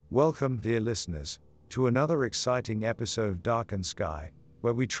Welcome, dear listeners, to another exciting episode of Dark and Sky,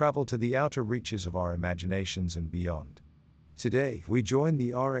 where we travel to the outer reaches of our imaginations and beyond. Today, we join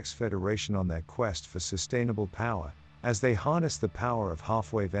the RX Federation on their quest for sustainable power, as they harness the power of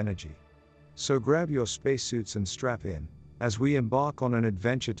halfwave energy. So grab your spacesuits and strap in, as we embark on an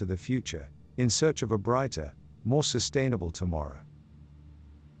adventure to the future, in search of a brighter, more sustainable tomorrow.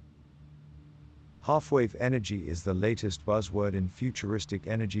 Halfwave energy is the latest buzzword in futuristic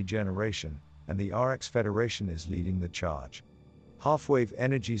energy generation, and the RX Federation is leading the charge. Halfwave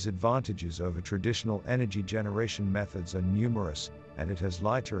energy's advantages over traditional energy generation methods are numerous, and it has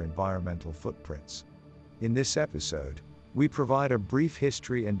lighter environmental footprints. In this episode, we provide a brief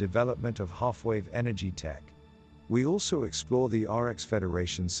history and development of halfwave energy tech. We also explore the RX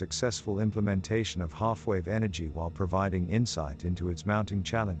Federation's successful implementation of halfwave energy while providing insight into its mounting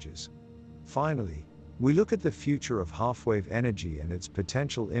challenges. Finally, we look at the future of halfwave energy and its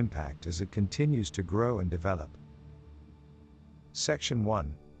potential impact as it continues to grow and develop. Section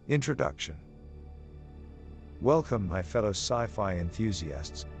 1. Introduction. Welcome, my fellow sci-fi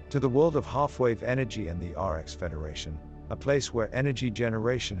enthusiasts, to the world of halfwave energy and the RX Federation, a place where energy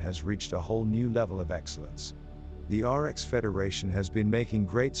generation has reached a whole new level of excellence. The RX Federation has been making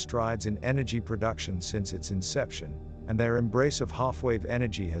great strides in energy production since its inception, and their embrace of halfwave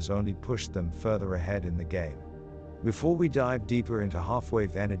energy has only pushed them further ahead in the game. Before we dive deeper into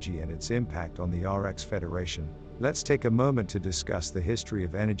halfwave energy and its impact on the RX Federation, let's take a moment to discuss the history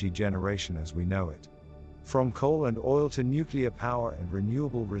of energy generation as we know it. From coal and oil to nuclear power and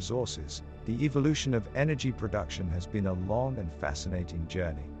renewable resources, the evolution of energy production has been a long and fascinating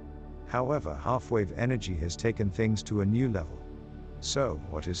journey. However, halfwave energy has taken things to a new level. So,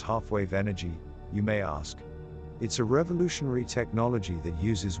 what is halfwave energy, you may ask? It's a revolutionary technology that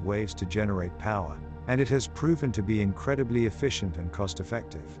uses waves to generate power, and it has proven to be incredibly efficient and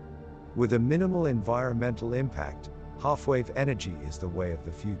cost-effective. With a minimal environmental impact, halfwave energy is the way of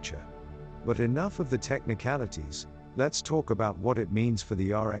the future. But enough of the technicalities, let's talk about what it means for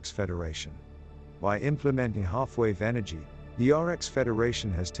the RX Federation. By implementing halfwave energy, the RX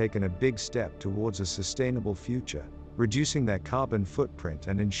Federation has taken a big step towards a sustainable future, reducing their carbon footprint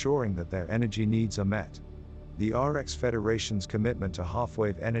and ensuring that their energy needs are met. The RX Federation's commitment to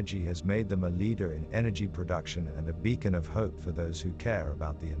halfwave energy has made them a leader in energy production and a beacon of hope for those who care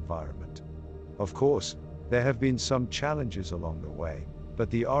about the environment. Of course, there have been some challenges along the way,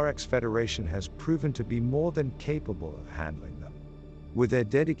 but the RX Federation has proven to be more than capable of handling them. With their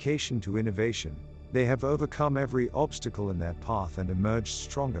dedication to innovation, they have overcome every obstacle in their path and emerged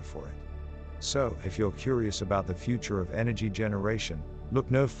stronger for it. So, if you're curious about the future of energy generation, look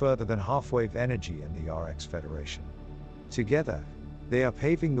no further than halfwave energy and the RX Federation. Together, they are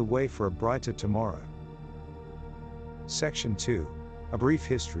paving the way for a brighter tomorrow. Section 2. A brief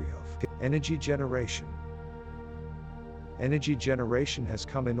history of energy generation. Energy generation has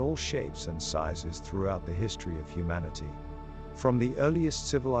come in all shapes and sizes throughout the history of humanity. From the earliest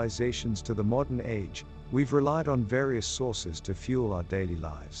civilizations to the modern age, we've relied on various sources to fuel our daily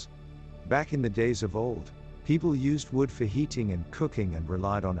lives. Back in the days of old, people used wood for heating and cooking and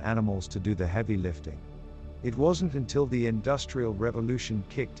relied on animals to do the heavy lifting. It wasn't until the Industrial Revolution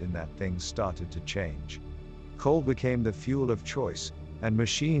kicked in that things started to change. Coal became the fuel of choice, and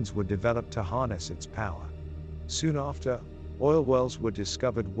machines were developed to harness its power. Soon after, oil wells were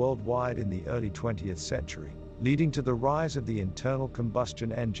discovered worldwide in the early 20th century, leading to the rise of the internal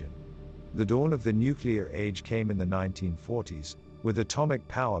combustion engine. The dawn of the nuclear age came in the 1940s, with atomic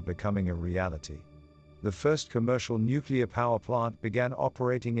power becoming a reality. The first commercial nuclear power plant began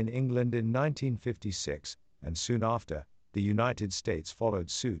operating in England in 1956, and soon after, the United States followed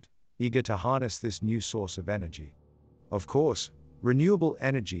suit, eager to harness this new source of energy. Of course, renewable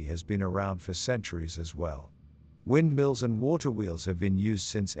energy has been around for centuries as well. Windmills and water wheels have been used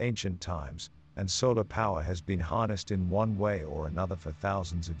since ancient times, and solar power has been harnessed in one way or another for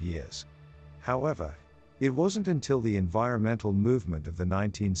thousands of years. However, it wasn't until the environmental movement of the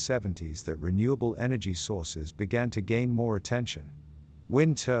 1970s that renewable energy sources began to gain more attention.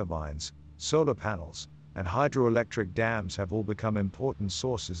 Wind turbines, solar panels, and hydroelectric dams have all become important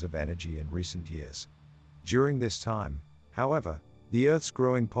sources of energy in recent years. During this time, however, the Earth's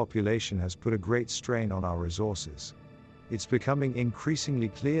growing population has put a great strain on our resources. It's becoming increasingly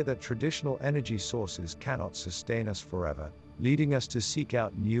clear that traditional energy sources cannot sustain us forever, leading us to seek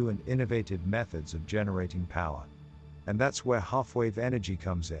out new and innovative methods of generating power. And that's where halfwave energy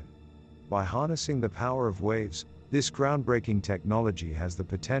comes in. By harnessing the power of waves, this groundbreaking technology has the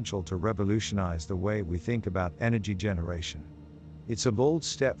potential to revolutionize the way we think about energy generation. It's a bold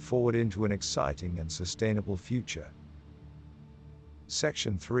step forward into an exciting and sustainable future.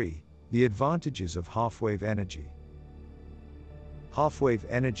 Section 3. The advantages of half-wave energy. Half-wave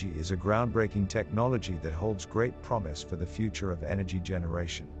energy is a groundbreaking technology that holds great promise for the future of energy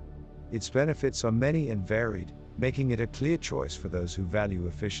generation. Its benefits are many and varied, making it a clear choice for those who value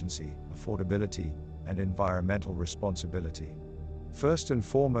efficiency, affordability, and environmental responsibility. First and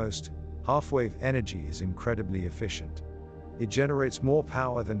foremost, half-wave energy is incredibly efficient. It generates more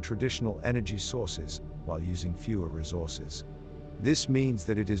power than traditional energy sources, while using fewer resources. This means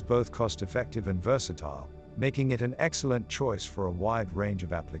that it is both cost-effective and versatile, making it an excellent choice for a wide range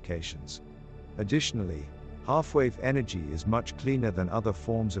of applications. Additionally, half-wave energy is much cleaner than other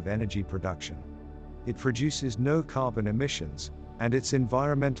forms of energy production. It produces no carbon emissions, and its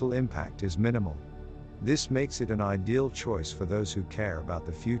environmental impact is minimal. This makes it an ideal choice for those who care about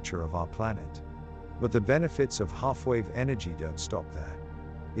the future of our planet. But the benefits of half-wave energy don't stop there.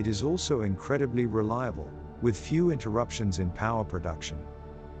 It is also incredibly reliable, with few interruptions in power production.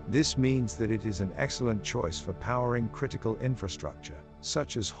 This means that it is an excellent choice for powering critical infrastructure,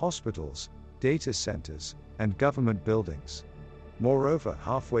 such as hospitals, data centers, and government buildings. Moreover,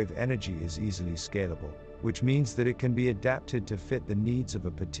 half-wave energy is easily scalable, which means that it can be adapted to fit the needs of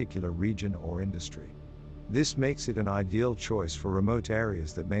a particular region or industry. This makes it an ideal choice for remote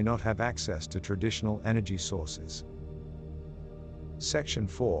areas that may not have access to traditional energy sources. Section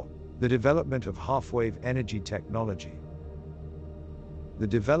 4. The development of half-wave energy technology. The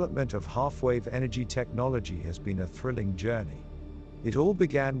development of half-wave energy technology has been a thrilling journey. It all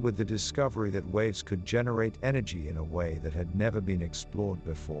began with the discovery that waves could generate energy in a way that had never been explored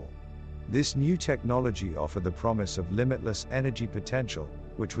before. This new technology offered the promise of limitless energy potential,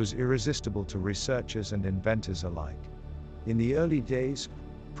 which was irresistible to researchers and inventors alike. In the early days,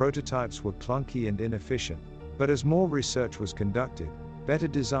 prototypes were clunky and inefficient, but as more research was conducted, better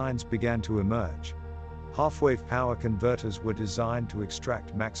designs began to emerge. Half-wave power converters were designed to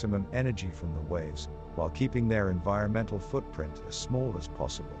extract maximum energy from the waves, while keeping their environmental footprint as small as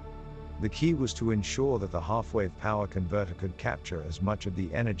possible. The key was to ensure that the half-wave power converter could capture as much of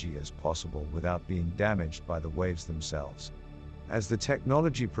the energy as possible without being damaged by the waves themselves. As the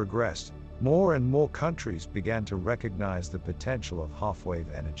technology progressed, more and more countries began to recognize the potential of half-wave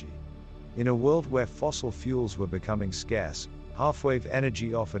energy. In a world where fossil fuels were becoming scarce, half-wave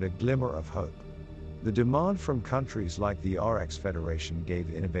energy offered a glimmer of hope. The demand from countries like the RX Federation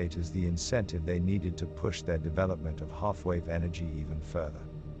gave innovators the incentive they needed to push their development of half-wave energy even further.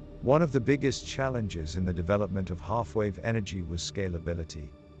 One of the biggest challenges in the development of half-wave energy was scalability.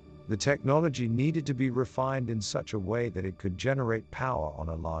 The technology needed to be refined in such a way that it could generate power on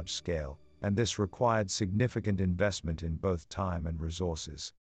a large scale, and this required significant investment in both time and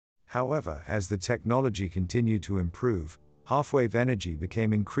resources. However, as the technology continued to improve, half-wave energy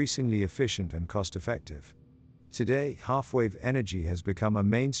became increasingly efficient and cost-effective. Today, half-wave energy has become a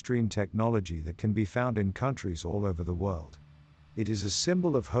mainstream technology that can be found in countries all over the world. It is a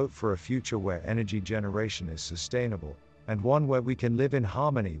symbol of hope for a future where energy generation is sustainable, and one where we can live in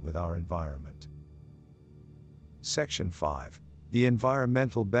harmony with our environment. Section 5. The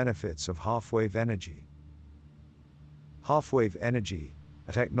environmental benefits of half-wave energy. Half-wave energy,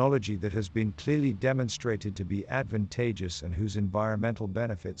 a technology that has been clearly demonstrated to be advantageous and whose environmental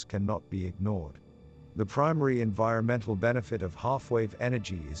benefits cannot be ignored. The primary environmental benefit of half-wave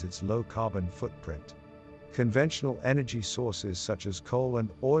energy is its low carbon footprint. Conventional energy sources such as coal and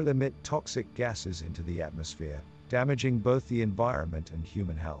oil emit toxic gases into the atmosphere, damaging both the environment and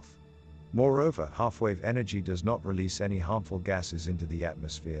human health. Moreover, half-wave energy does not release any harmful gases into the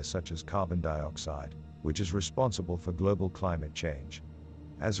atmosphere such as carbon dioxide, which is responsible for global climate change.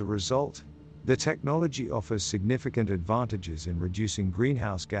 As a result, the technology offers significant advantages in reducing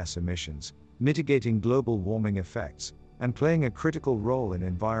greenhouse gas emissions, mitigating global warming effects, and playing a critical role in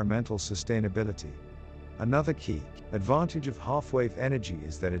environmental sustainability. Another key advantage of half-wave energy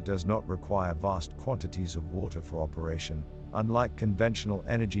is that it does not require vast quantities of water for operation, unlike conventional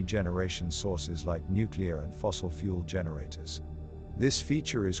energy generation sources like nuclear and fossil fuel generators. This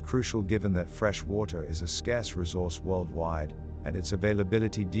feature is crucial given that fresh water is a scarce resource worldwide, and its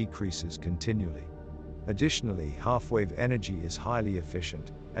availability decreases continually. Additionally, half-wave energy is highly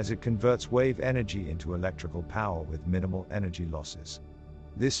efficient, as it converts wave energy into electrical power with minimal energy losses.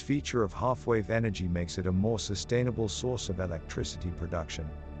 This feature of half-wave energy makes it a more sustainable source of electricity production,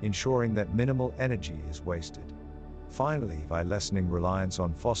 ensuring that minimal energy is wasted. Finally, by lessening reliance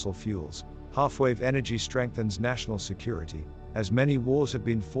on fossil fuels, half-wave energy strengthens national security, as many wars have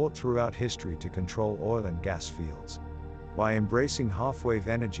been fought throughout history to control oil and gas fields. By embracing half-wave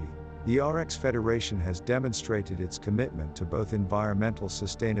energy, the RX Federation has demonstrated its commitment to both environmental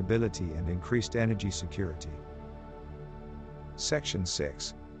sustainability and increased energy security. Section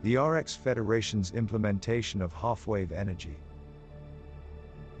 6. The RX Federation's implementation of half-wave energy.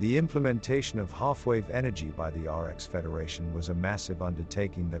 The implementation of half-wave energy by the RX Federation was a massive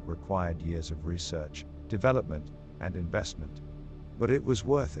undertaking that required years of research, development, and investment. But it was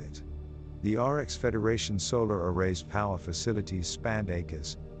worth it. The RX Federation solar arrays power facilities spanned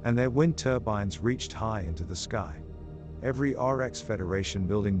acres, and their wind turbines reached high into the sky. Every RX Federation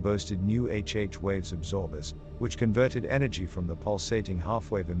building boasted new HH waves absorbers, which converted energy from the pulsating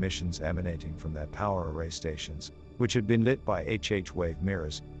half-wave emissions emanating from their power array stations, which had been lit by HH wave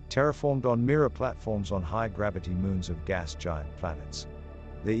mirrors, terraformed on mirror platforms on high-gravity moons of gas giant planets.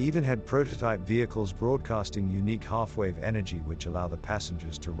 They even had prototype vehicles broadcasting unique half-wave energy which allow the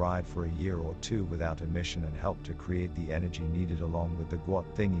passengers to ride for a year or two without emission and help to create the energy needed, along with the GWAT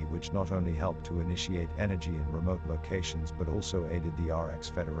thingy, which not only helped to initiate energy in remote locations but also aided the RX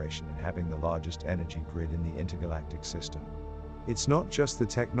Federation in having the largest energy grid in the intergalactic system. It's not just the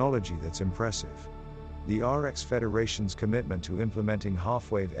technology that's impressive. The RX Federation's commitment to implementing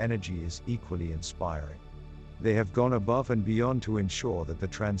half-wave energy is equally inspiring. They have gone above and beyond to ensure that the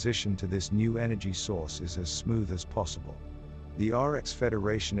transition to this new energy source is as smooth as possible. The RX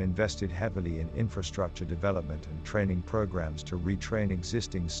Federation invested heavily in infrastructure development and training programs to retrain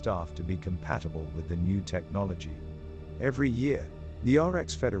existing staff to be compatible with the new technology. Every year, the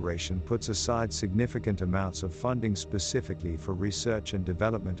RX Federation puts aside significant amounts of funding specifically for research and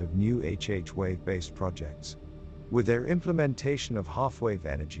development of new HH wave-based projects. With their implementation of half-wave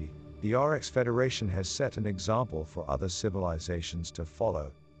energy, the RX Federation has set an example for other civilizations to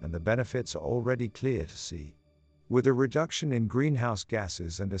follow, and the benefits are already clear to see. With a reduction in greenhouse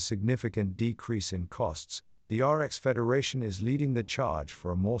gases and a significant decrease in costs, the RX Federation is leading the charge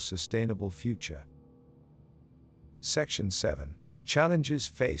for a more sustainable future. Section 7. Challenges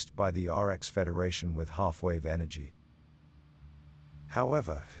faced by the RX Federation with half-wave energy.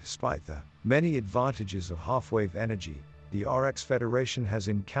 However, despite the many advantages of half-wave energy, the RX Federation has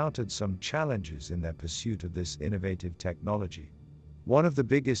encountered some challenges in their pursuit of this innovative technology. One of the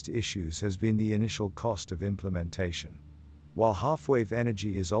biggest issues has been the initial cost of implementation. While half-wave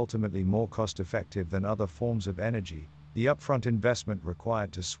energy is ultimately more cost-effective than other forms of energy, the upfront investment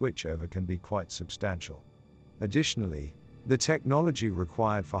required to switch over can be quite substantial. Additionally, the technology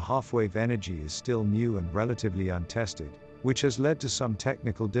required for half-wave energy is still new and relatively untested, which has led to some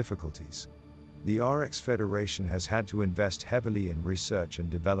technical difficulties. The RX Federation has had to invest heavily in research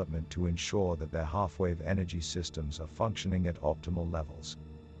and development to ensure that their half-wave energy systems are functioning at optimal levels.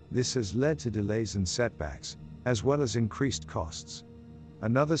 This has led to delays and setbacks, as well as increased costs.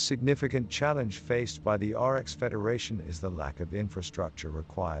 Another significant challenge faced by the RX Federation is the lack of infrastructure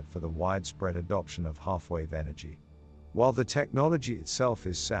required for the widespread adoption of half-wave energy. While the technology itself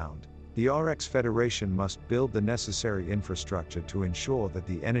is sound, the RX Federation must build the necessary infrastructure to ensure that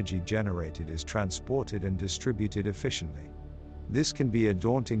the energy generated is transported and distributed efficiently. This can be a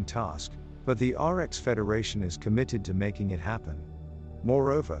daunting task, but the RX Federation is committed to making it happen.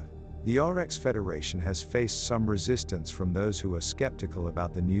 Moreover, the RX Federation has faced some resistance from those who are skeptical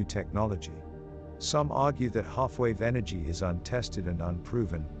about the new technology. Some argue that half-wave energy is untested and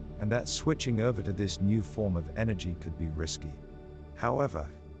unproven, and that switching over to this new form of energy could be risky. However,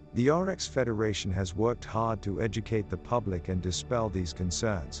 the RX Federation has worked hard to educate the public and dispel these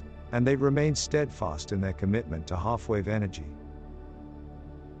concerns, and they remain steadfast in their commitment to half-wave energy.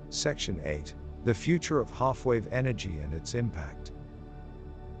 Section 8. The future of half-wave energy and its impact.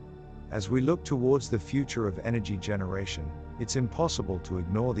 As we look towards the future of energy generation, it's impossible to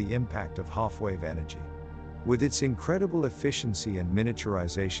ignore the impact of half-wave energy. With its incredible efficiency and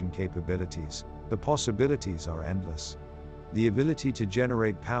miniaturization capabilities, the possibilities are endless. The ability to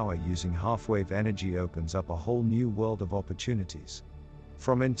generate power using half-wave energy opens up a whole new world of opportunities.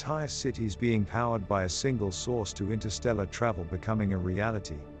 From entire cities being powered by a single source to interstellar travel becoming a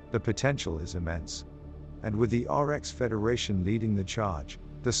reality, the potential is immense. And with the RX Federation leading the charge,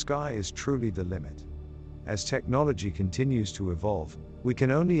 the sky is truly the limit. As technology continues to evolve, we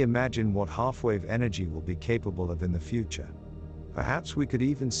can only imagine what half-wave energy will be capable of in the future. Perhaps we could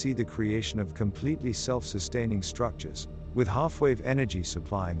even see the creation of completely self-sustaining structures, with half-wave energy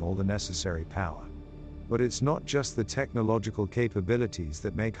supplying all the necessary power. But it's not just the technological capabilities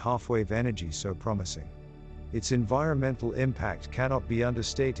that make half-wave energy so promising. Its environmental impact cannot be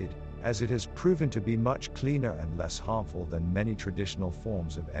understated, as it has proven to be much cleaner and less harmful than many traditional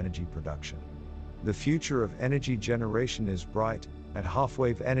forms of energy production. The future of energy generation is bright, and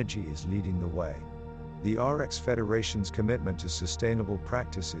half-wave energy is leading the way. The RX Federation's commitment to sustainable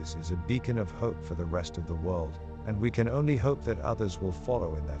practices is a beacon of hope for the rest of the world, and we can only hope that others will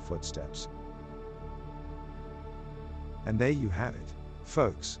follow in their footsteps. And there you have it,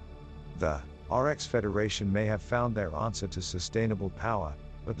 folks. The RX Federation may have found their answer to sustainable power,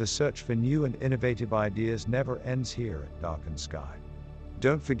 but the search for new and innovative ideas never ends here at Darkened Sky.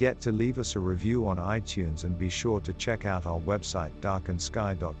 Don't forget to leave us a review on iTunes and be sure to check out our website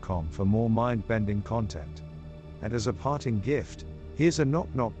darkendsky.com for more mind-bending content. And as a parting gift, here's a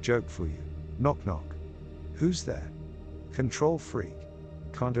knock-knock joke for you. Knock knock. Who's there? Control freak.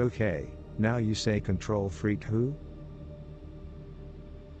 Can't okay. Now you say control freak who?